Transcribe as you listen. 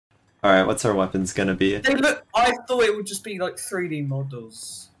Alright, what's our weapons gonna be? Hey, look, I thought it would just be like 3D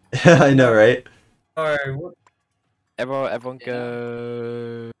models. I know, right? Alright, what? Everyone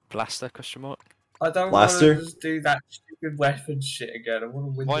go blaster question mark. I don't want Blaster? to just do that stupid weapon shit again. I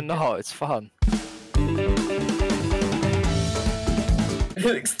want to win. Why the not? It's fun. It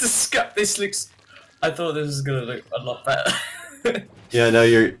looks disgusting. This looks. I thought this was gonna look a lot better. Yeah, no,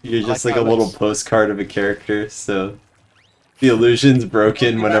 you're just like a that little looks- postcard of a character, so the illusion's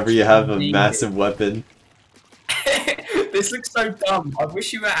broken You whenever you have a actually need massive weapon. This looks so dumb. I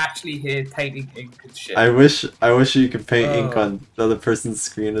wish you were actually here painting ink and shit. I wish you could paint ink Oh. on the other person's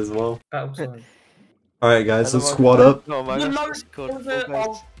screen as well. Battle time. Alright guys, let's Otherwise- squad up. No, The man, most it's called of the-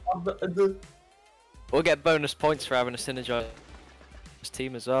 full base. We'll get bonus points for having a synergized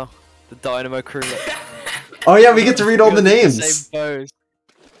team as well. The Dynamo crew. Oh yeah, we get to read all the Same names! bows.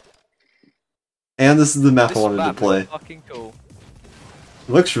 And this is the map I This wanted to map play. looks fucking cool.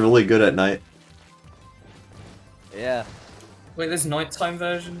 It looks really good at night. Yeah. Wait, there's nighttime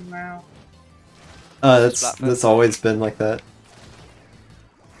version now. That's always been like that.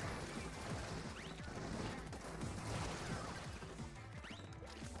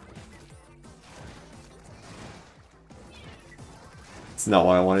 It's not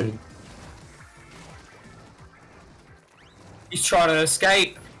what I wanted. He's trying to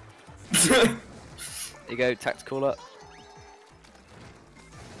escape. There you go, tacticooler.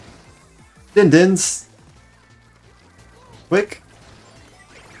 Dins. Quick.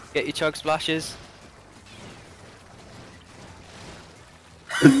 Get your chug splashes.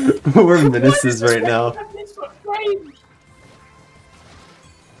 We're menaces right now.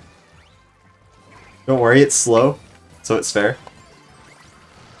 Don't worry, it's slow, so it's fair.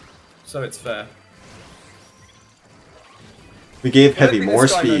 So it's fair. We gave I don't Heavy think more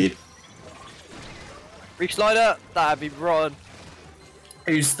this guy speed. Reach slider. That'd be run.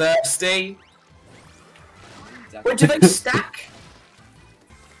 Who's thirsty? Wait, do they stack?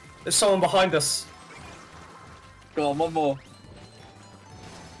 There's someone behind us. Go on, one more.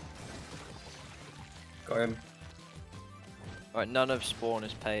 Got him. Right, none of spawn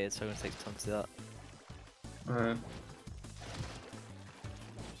is paid, so it takes time to do that. Alright.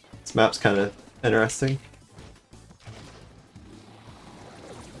 This map's kind of interesting.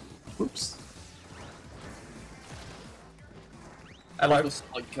 Oops. Hello. Just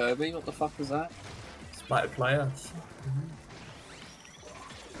like Kirby, what the fuck was that? Spider player.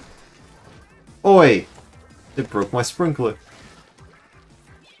 Oi! It broke my sprinkler.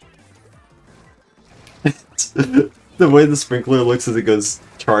 The way the sprinkler looks as it goes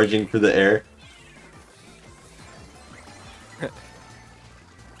charging for the air.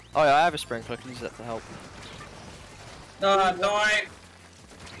 Oh yeah, I have a sprinkler. I can use that to help. No.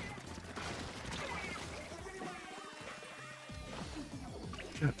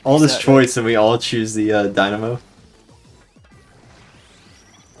 All this Exactly. choice and we all choose the dynamo.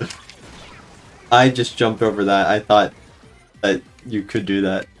 I just jumped over that. I thought that you could do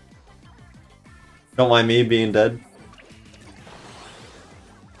that. Don't mind me being dead.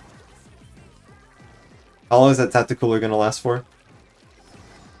 How long is that tacticooler gonna last for?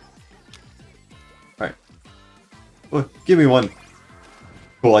 Alright. Oh, give me one.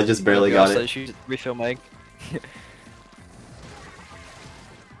 Cool, I just barely got it. Refill my egg.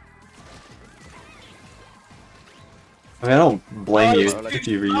 I mean, I don't blame Oh, you dude, if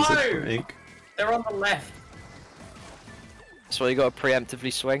you reuse it for no! ink. They're on the left. That's why you got to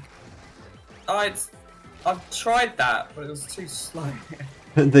preemptively swing. I've tried that, but it was too slow.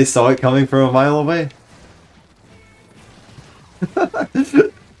 They saw it coming from a mile away.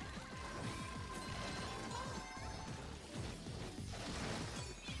 I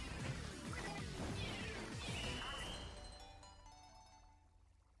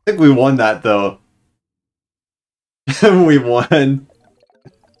think we won that though. We won.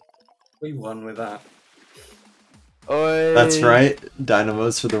 We won with that. Oi. That's right.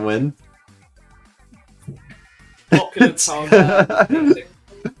 Dynamos for the win. Popular town.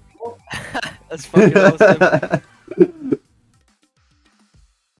 That's fucking awesome.